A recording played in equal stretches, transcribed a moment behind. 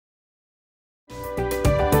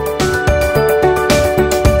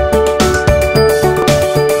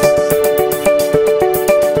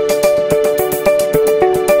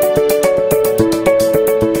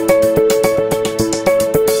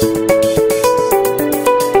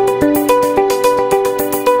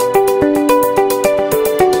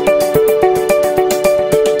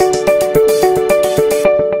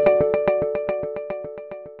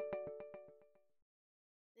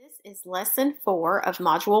Lesson 4 of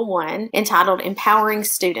Module 1, entitled Empowering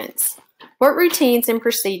Students. What routines and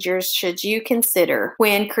procedures should you consider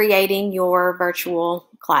when creating your virtual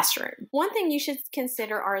classroom? One thing you should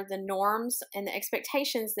consider are the norms and the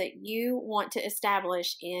expectations that you want to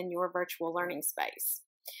establish in your virtual learning space.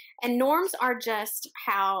 And norms are just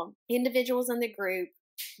how individuals in the group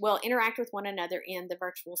will interact with one another in the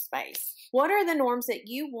virtual space. What are the norms that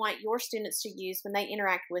you want your students to use when they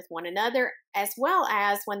interact with one another, as well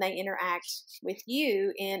as when they interact with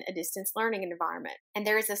you in a distance learning environment? And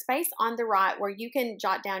there is a space on the right where you can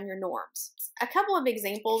jot down your norms. A couple of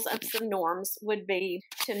examples of some norms would be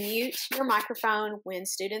to mute your microphone when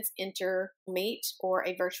students enter Meet or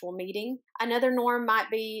a virtual meeting. Another norm might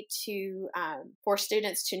be for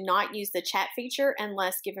students to not use the chat feature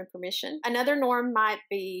unless given permission. Another norm might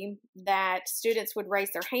be that students would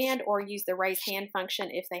raise their hand or use the raise hand function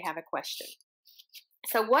if they have a question.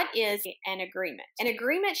 So what is an agreement? An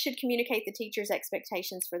agreement should communicate the teacher's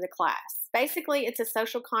expectations for the class. Basically, it's a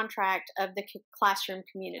social contract of the classroom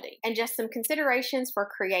community. And just some considerations for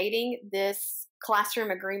creating this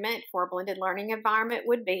classroom agreement for a blended learning environment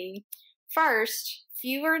would be, first,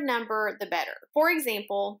 fewer number, the better. For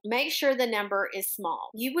example, make sure the number is small.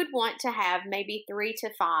 You would want to have maybe 3 to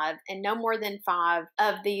 5 and no more than 5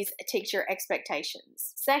 of these teacher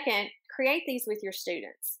expectations. Second, create these with your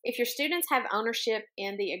students. If your students have ownership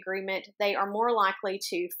in the agreement, they are more likely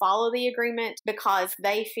to follow the agreement because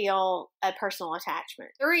they feel a personal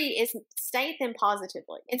attachment. 3 is state them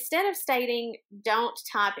positively. Instead of stating, don't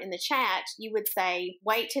type in the chat, you would say,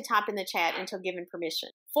 wait to type in the chat until given permission.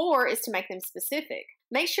 4 is to make them specific.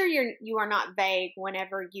 Make sure you are not vague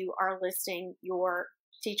whenever you are listing your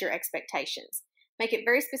teacher expectations. Make it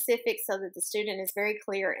very specific so that the student is very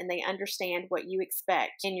clear and they understand what you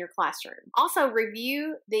expect in your classroom. Also,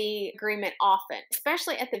 review the agreement often,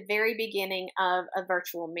 especially at the very beginning of a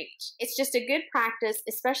virtual meet. It's just a good practice,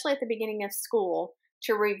 especially at the beginning of school,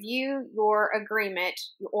 to review your agreement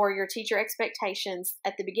or your teacher expectations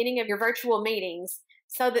at the beginning of your virtual meetings,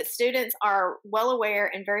 so that students are well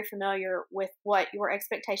aware and very familiar with what your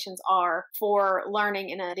expectations are for learning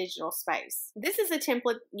in a digital space. This is a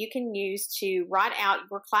template you can use to write out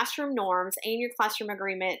your classroom norms and your classroom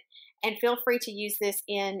agreement, and feel free to use this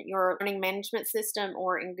in your learning management system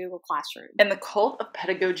or in Google Classroom. In the Cult of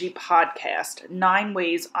Pedagogy podcast, 9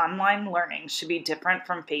 Ways Online Learning Should Be Different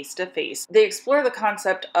from Face-to-Face, they explore the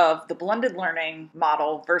concept of the blended learning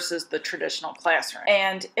model versus the traditional classroom.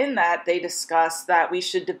 And in that, they discuss that we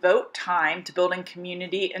should devote time to building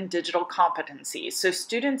community and digital competencies. So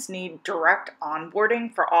students need direct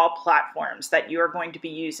onboarding for all platforms that you are going to be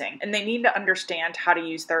using. And they need to understand how to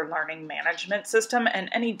use their learning management system and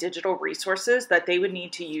any digital resources that they would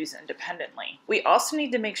need to use independently. We also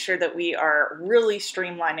need to make sure that we are really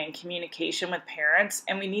streamlining communication with parents,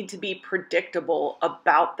 and we need to be predictable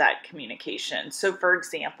about that communication. So for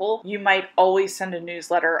example, you might always send a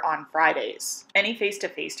newsletter on Fridays. Any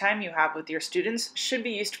face-to-face time you have with your students should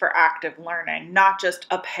be used for active learning, not just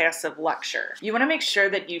a passive lecture. You want to make sure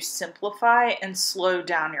that you simplify and slow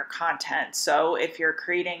down your content. So if you're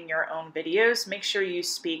creating your own videos, make sure you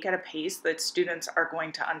speak at a pace that students are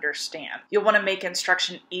going to understand. You'll want to make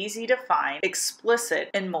instruction easy to find,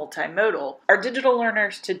 explicit, and multimodal. Our digital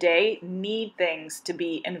learners today need things to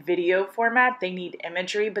be in video format. They need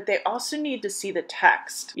imagery, but they also need to see the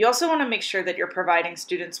text. You also want to make sure that you're providing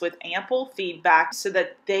students with ample feedback so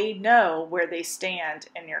that they know where they stand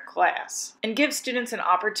in your class. And give students an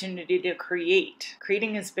opportunity to create.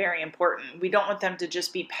 Creating is very important. We don't want them to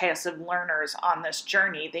just be passive learners on this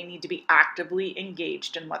journey. They need to be actively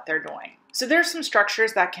engaged in what they're doing. So there's some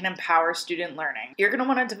structures that can empower student learning. You're going to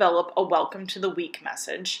want to develop a welcome to the week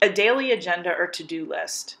message, a daily agenda or to-do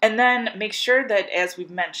list, and then make sure that, as we've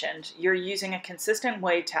mentioned, you're using a consistent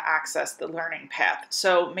way to access the learning path.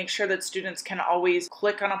 So make sure that students can always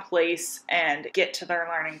click on a place and get to their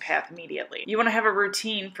learning path immediately. You want to have a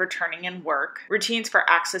routine for turning in work, routines for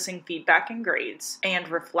accessing feedback and grades, and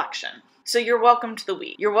reflection. So your welcome to the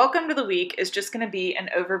week. Your welcome to the week is just going to be an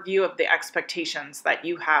overview of the expectations that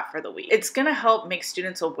you have for the week. It's going to help make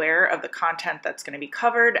students aware of the content that's going to be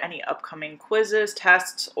covered, any upcoming quizzes,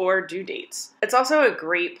 tests, or due dates. It's also a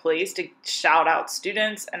great place to shout out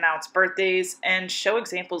students, announce birthdays, and show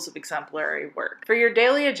examples of exemplary work. For your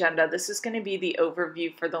daily agenda, this is going to be the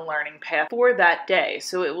overview for the learning path for that day.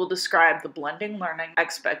 So it will describe the blending learning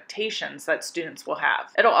expectations that students will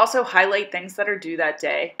have. It'll also highlight things that are due that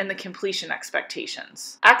day and the completion completion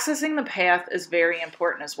expectations. Accessing the path is very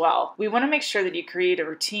important as well. We want to make sure that you create a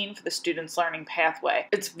routine for the student's learning pathway.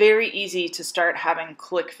 It's very easy to start having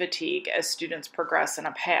click fatigue as students progress in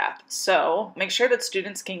a path. So make sure that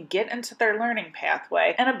students can get into their learning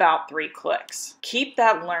pathway in about 3 clicks. Keep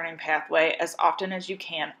that learning pathway as often as you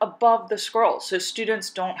can above the scroll so students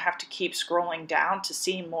don't have to keep scrolling down to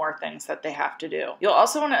see more things that they have to do. You'll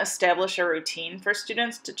also want to establish a routine for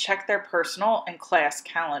students to check their personal and class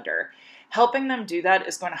calendar. Helping them do that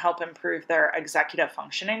is going to help improve their executive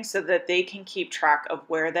functioning so that they can keep track of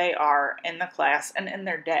where they are in the class and in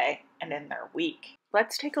their day and in their week.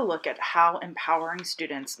 Let's take a look at how empowering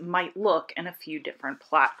students might look in a few different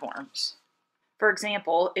platforms. For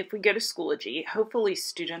example, if we go to Schoology, hopefully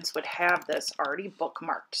students would have this already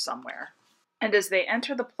bookmarked somewhere. And as they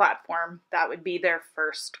enter the platform, that would be their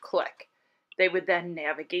first click. They would then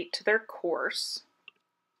navigate to their course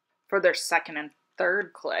for their second and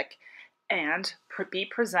third click and be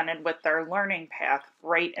presented with their learning path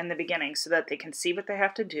right in the beginning so that they can see what they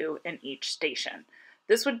have to do in each station.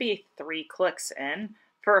 This would be 3 clicks in.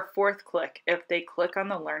 For a 4th click, if they click on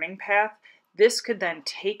the learning path, this could then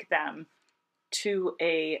take them to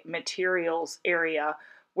a materials area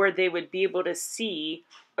where they would be able to see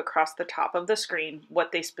across the top of the screen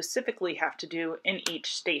what they specifically have to do in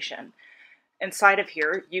each station. Inside of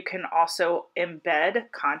here, you can also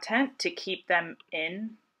embed content to keep them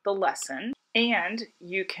in the lesson, and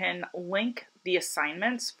you can link the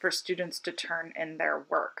assignments for students to turn in their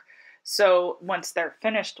work. So once they're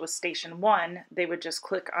finished with station 1, they would just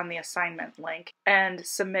click on the assignment link and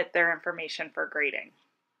submit their information for grading.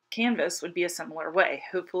 Canvas would be a similar way.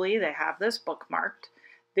 Hopefully they have this bookmarked.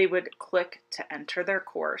 They would click to enter their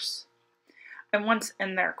course. And once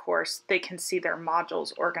in their course, they can see their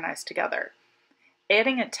modules organized together.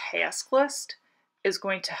 Adding a task list is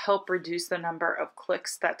going to help reduce the number of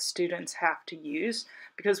clicks that students have to use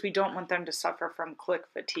because we don't want them to suffer from click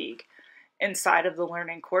fatigue. Inside of the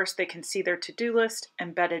learning course, they can see their to-do list,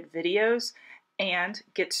 embedded videos, and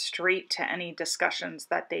get straight to any discussions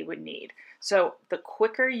that they would need. So the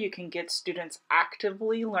quicker you can get students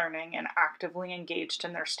actively learning and actively engaged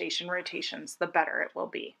in their station rotations, the better it will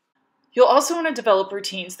be. You'll also want to develop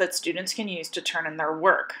routines that students can use to turn in their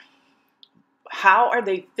work. How are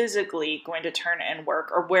they physically going to turn in work,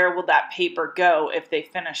 or where will that paper go if they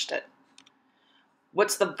finished it?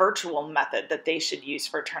 What's the virtual method that they should use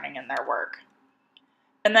for turning in their work?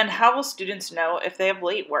 And then how will students know if they have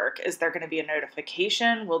late work? Is there going to be a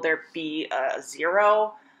notification? Will there be a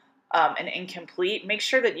 0, an incomplete? Make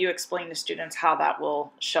sure that you explain to students how that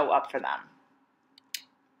will show up for them.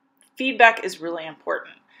 Feedback is really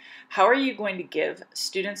important. How are you going to give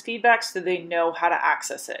students feedback so they know how to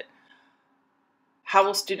access it? How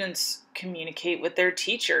will students communicate with their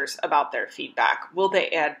teachers about their feedback? Will they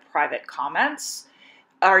add private comments?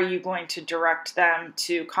 Are you going to direct them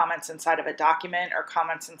to comments inside of a document or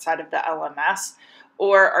comments inside of the LMS?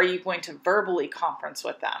 Or are you going to verbally conference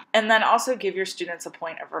with them? And then also give your students a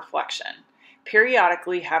point of reflection.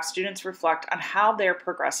 Periodically have students reflect on how they're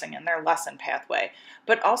progressing in their lesson pathway,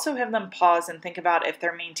 but also have them pause and think about if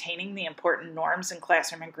they're maintaining the important norms and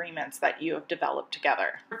classroom agreements that you have developed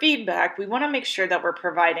together. For feedback, we want to make sure that we're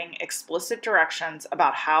providing explicit directions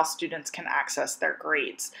about how students can access their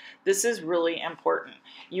grades. This is really important.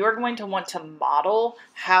 You are going to want to model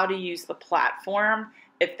how to use the platform.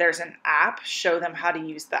 If there's an app, show them how to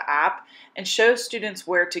use the app and show students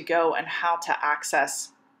where to go and how to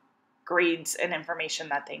access grades and information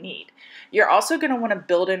that they need. You're also going to want to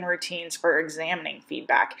build in routines for examining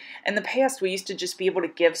feedback. In the past, we used to just be able to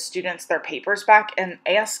give students their papers back and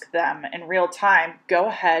ask them in real time, go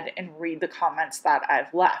ahead and read the comments that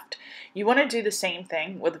I've left. You want to do the same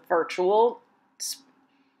thing with virtual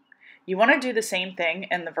You want to do the same thing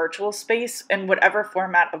in the virtual space in whatever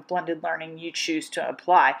format of blended learning you choose to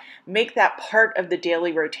apply. Make that part of the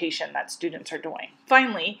daily rotation that students are doing.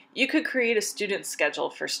 Finally, you could create a student schedule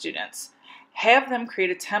for students. Have them create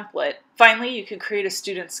a template. Finally, you could create a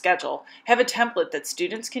student schedule. Have a template that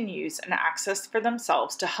students can use and access for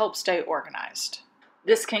themselves to help stay organized.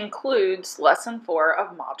 This concludes Lesson 4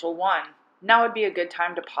 of Module 1. Now would be a good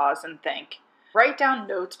time to pause and think. Write down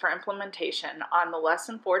notes for implementation on the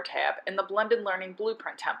Lesson 4 tab in the Blended Learning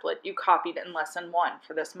Blueprint template you copied in Lesson 1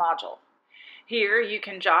 for this module. Here you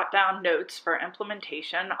can jot down notes for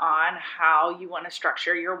implementation on how you want to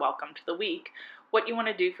structure your welcome to the week, what you want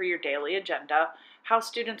to do for your daily agenda, how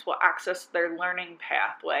students will access their learning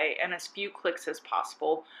pathway in as few clicks as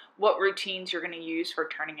possible, what routines you're going to use for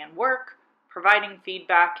turning in work, providing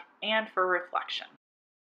feedback, and for reflection.